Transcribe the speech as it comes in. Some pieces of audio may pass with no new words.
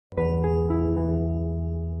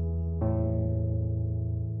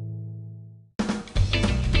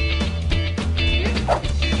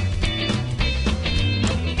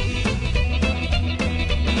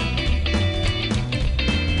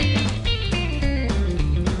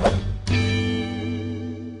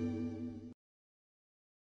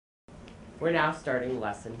We're now starting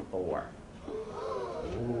lesson 4.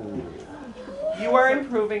 Ooh. You are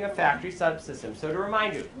improving a factory subsystem. So to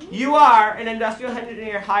remind you, you are an industrial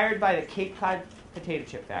engineer hired by the Cape Cod potato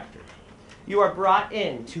chip factory. You are brought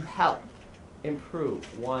in to help improve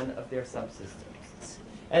one of their subsystems.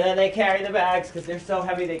 And then they carry the bags because they're so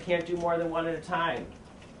heavy they can't do more than one at a time.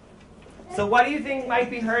 So what do you think might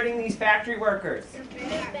be hurting these factory workers?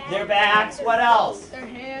 Their backs. What else? Their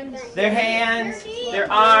hands. Their hands, their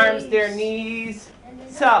arms, their knees.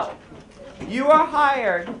 So, you are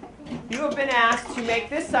hired, you have been asked to make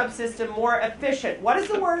this subsystem more efficient. What does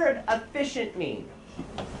the word efficient mean?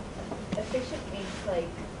 Efficient means like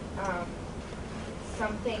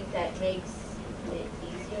something that makes it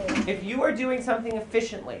easier. If you are doing something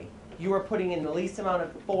efficiently, you are putting in the least amount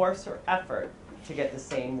of force or effort to get the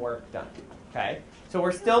same work done. Okay? So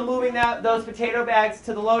we're still moving those potato bags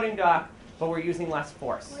to the loading dock, but we're using less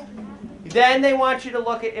force. Then they want you to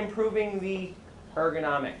look at improving the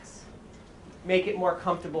ergonomics. Make it more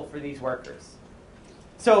comfortable for these workers.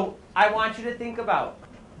 So I want you to think about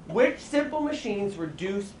which simple machines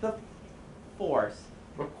reduce the force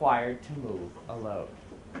required to move a load.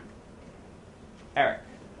 Eric.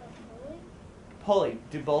 Pulley.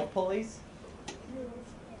 Do both pulleys?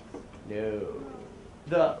 No.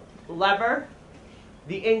 The lever,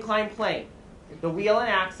 the inclined plane, the wheel and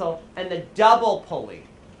axle, and the double pulley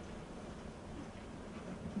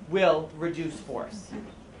will reduce force.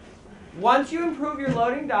 Once you improve your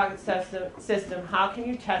loading dock system, how can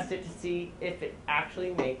you test it to see if it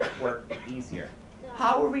actually makes work easier?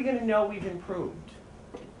 How are we going to know we've improved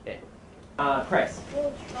it? Chris?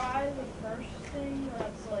 We'll try the first thing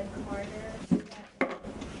that's like harder that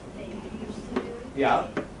they used to do. Yeah.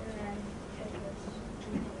 And then if it's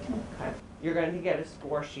Okay. You're going to get a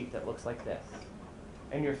score sheet that looks like this.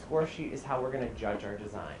 And your score sheet is how we're going to judge our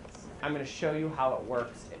designs. I'm going to show you how it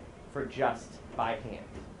works for just by hand.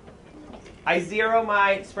 I zero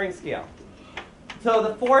my spring scale. So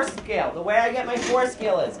the force scale, the way I get my force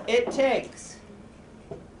scale is, it takes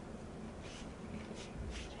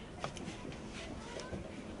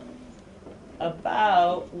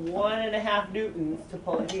about 1.5 newtons to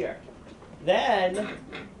pull it here. Then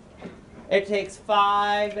it takes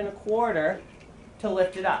 5 1/4 to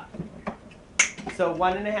lift it up. So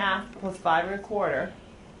 1.5 plus 5 1/4,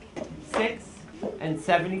 6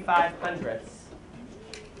 7/75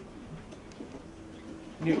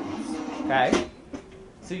 newtons. Okay?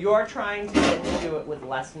 So you're trying to get to do it with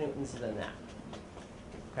less newtons than that.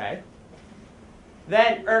 Okay?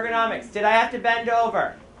 Then ergonomics. Did I have to bend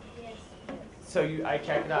over? yes. So I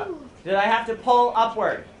checked it out. Did I have to pull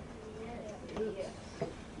upward?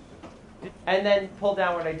 And then pull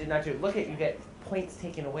downward, I did not do. Look at, you get points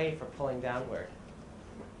taken away for pulling downward.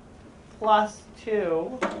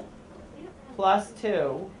 +2,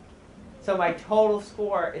 +2. So my total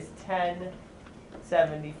score is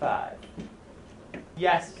 1075.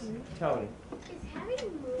 Yes, Tony. Is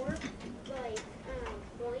having more like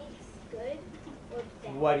points good or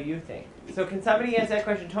bad? What do you think? So can somebody answer that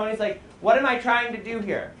question? Tony's like, what am I trying to do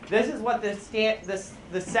here? This is what the set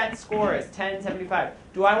score is, 1075.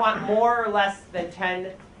 Do I want more or less than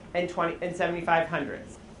 10 and 20 and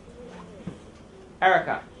 75/100?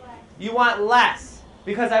 Erica, you want less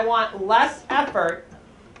because I want less effort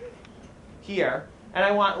here and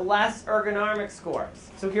I want less ergonomic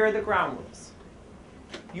scores. So here are the ground rules.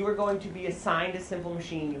 You are going to be assigned a simple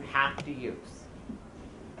machine you have to use.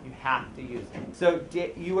 You have to use it. So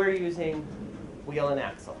you are using wheel and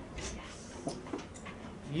axle.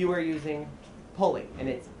 You are using pulley, and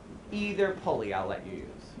it's either pulley I'll let you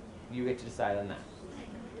use. You get to decide on that.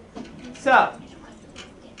 So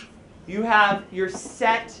you have your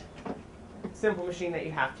set simple machine that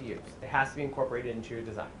you have to use. It has to be incorporated into your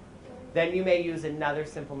design. Then you may use another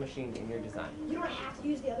simple machine in your design. You don't have to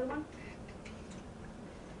use the other one?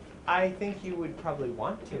 I think you would probably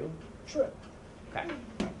want to. True. Okay.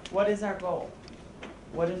 What is our goal?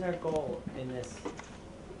 What is our goal in this,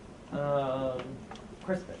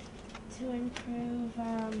 Crispin? To improve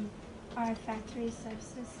our factory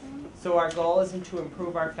subsystem. So our goal is to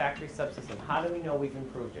improve our factory subsystem. How do we know we've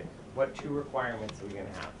improved it? What 2 requirements are we going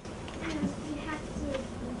to have? You have to use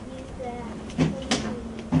the machine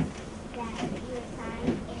that you assign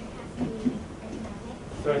and it has to be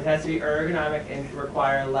ergonomic. So it has to be ergonomic and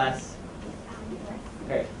require less.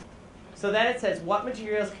 Okay. So then it says, what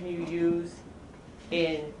materials can you use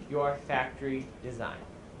in your factory design?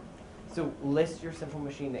 So list your simple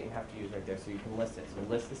machine that you have to use right there so you can list it. So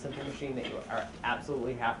list the simple machine that you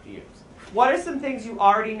absolutely have to use. What are some things you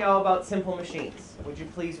already know about simple machines? Would you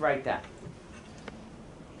please write that?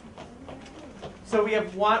 So we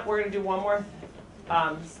have we're going to do one more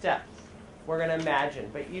step. we're going to imagine.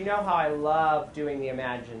 But you know how I love doing the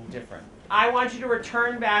imagine different. I want you to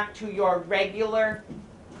return back to your regular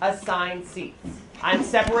assigned seats. I'm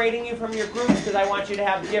separating you from your groups because I want you to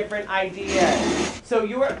have different ideas. So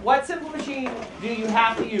what simple machine do you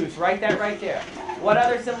have to use? Write that right there. What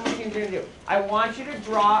other simple machines are you going to do? I want you to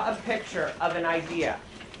draw a picture of an idea.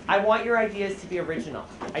 I want your ideas to be original.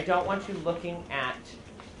 I don't want you looking at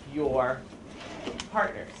your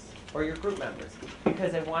partners or your group members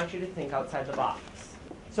because I want you to think outside the box.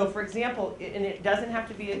 So for example, and it doesn't have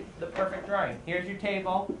to be the perfect drawing. Here's your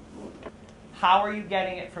table. How are you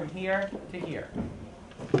getting it from here to here?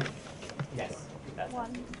 Yes.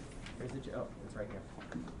 One. Here's oh, it's right here.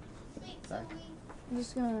 Sorry. I'm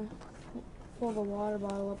just gonna pull the water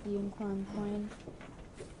bottle up the inclined plane,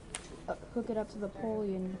 hook it up to the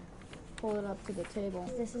pulley, and pull it up to the table.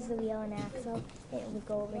 This is the wheel and axle. It would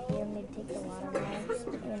go over here and they'd take the water bags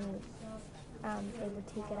and they would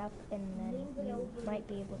take it up and then you might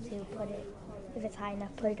be able to put it, if it's high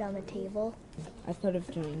enough, put it on the table. I thought of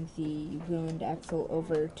doing the wheel and axle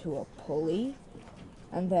over to a pulley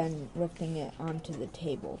and then lifting it onto the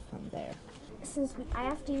table from there. Since I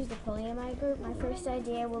have to use the pulley in my group, my first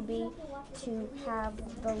idea will be to have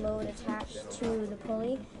the load attached to the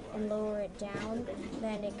pulley and lower it down.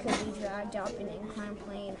 Then it could be dragged up an inclined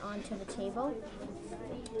plane onto the table.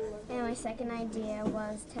 And my second idea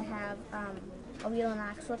was to have a wheel and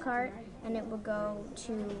axle cart, and it would go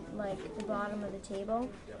to like the bottom of the table,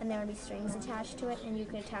 and there would be strings attached to it, and you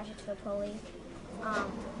could attach it to the pulley,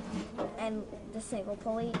 and the single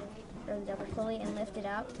pulley or the double pulley, and lift it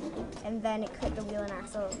up, and then the wheel and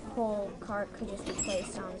axle whole cart could just be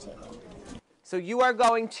placed on the table. So you are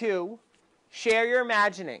going to share your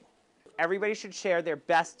imagining. Everybody should share their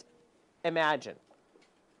best imagine.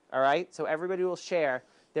 All right? So everybody will share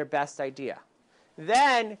their best idea.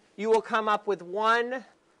 Then you will come up with one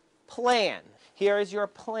plan. Here is your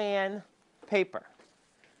plan paper.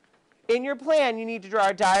 In your plan, you need to draw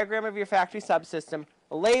a diagram of your factory subsystem,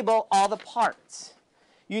 label all the parts.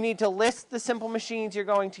 You need to list the simple machines you're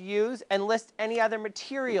going to use and list any other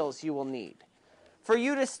materials you will need. For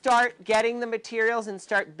you to start getting the materials and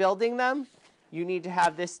start building them, you need to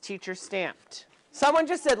have this teacher stamped. Someone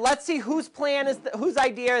just said, let's see whose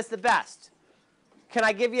idea is the best. Can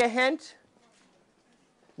I give you a hint?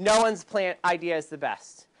 No one's idea is the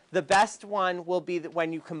best. The best one will be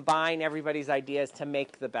when you combine everybody's ideas to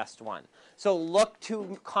make the best one. So look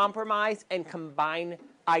to compromise and combine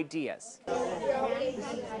ideas. And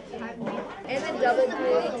the double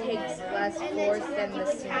pulley takes less force than the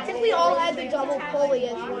single. I think we all had the double pulley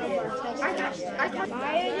as one of our tests.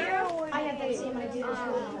 My idea, I had that same idea as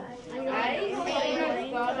well.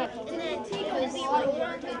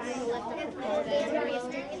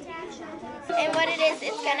 And what it is,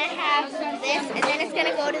 it's going to have this, and then it's going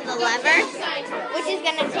to go to the lever, which is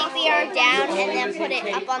going to take the arm down and then put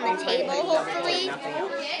it up on the table, hopefully,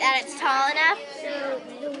 that it's tall enough. So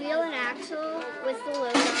the wheel and axle with the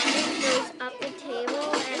load on it goes up the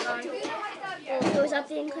table and goes up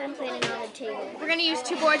the inclined plane and on the table. We're going to use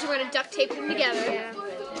two boards, we're going to duct tape them together. Yeah.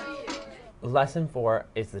 Lesson 4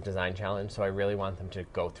 is the design challenge, so I really want them to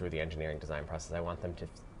go through the engineering design process. I want them to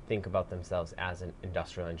think about themselves as an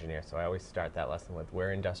industrial engineer. So I always start that lesson with,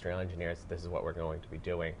 we're industrial engineers, this is what we're going to be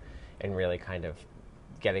doing, and really kind of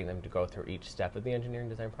getting them to go through each step of the engineering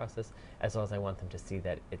design process, as well as I want them to see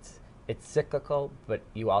that it's cyclical, but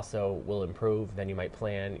you also will improve, then you might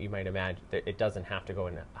plan, you might imagine that it doesn't have to go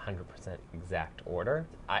in 100% exact order.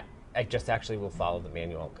 I just actually will follow the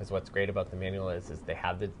manual, because what's great about the manual is they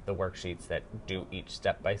have the worksheets that do each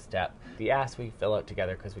step by step. The ask we fill out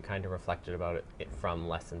together because we kind of reflected about it from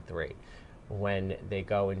lesson 3. When they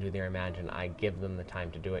go and do their imagine, I give them the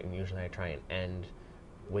time to do it, and usually I try and end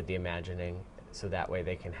with the imagining, so that way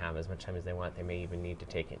they can have as much time as they want. They may even need to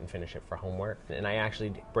take it and finish it for homework. And I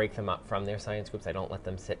actually break them up from their science groups. I don't let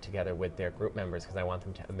them sit together with their group members because I want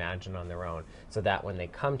them to imagine on their own, so that when they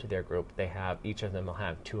come to their group, each of them will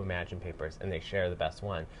have 2 imagine papers and they share the best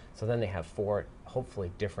one. So then they have 4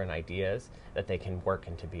 hopefully different ideas that they can work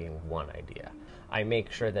into being one idea. I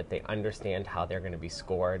make sure that they understand how they're going to be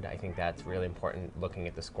scored. I think that's really important, looking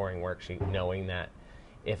at the scoring worksheet, knowing that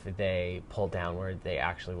if they pull downward, they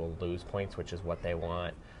actually will lose points, which is what they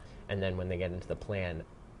want. And then when they get into the plan,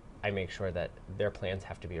 I make sure that their plans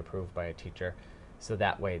have to be approved by a teacher. So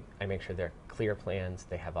that way, I make sure they're clear plans,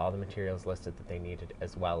 they have all the materials listed that they needed,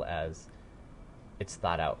 as well as it's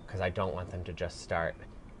thought out, because I don't want them to just start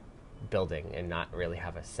building and not really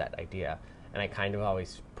have a set idea. And I kind of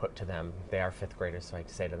always put to them, they are 5th graders, so I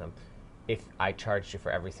say to them, if I charged you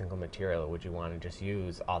for every single material, would you want to just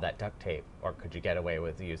use all that duct tape, or could you get away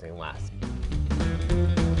with using less?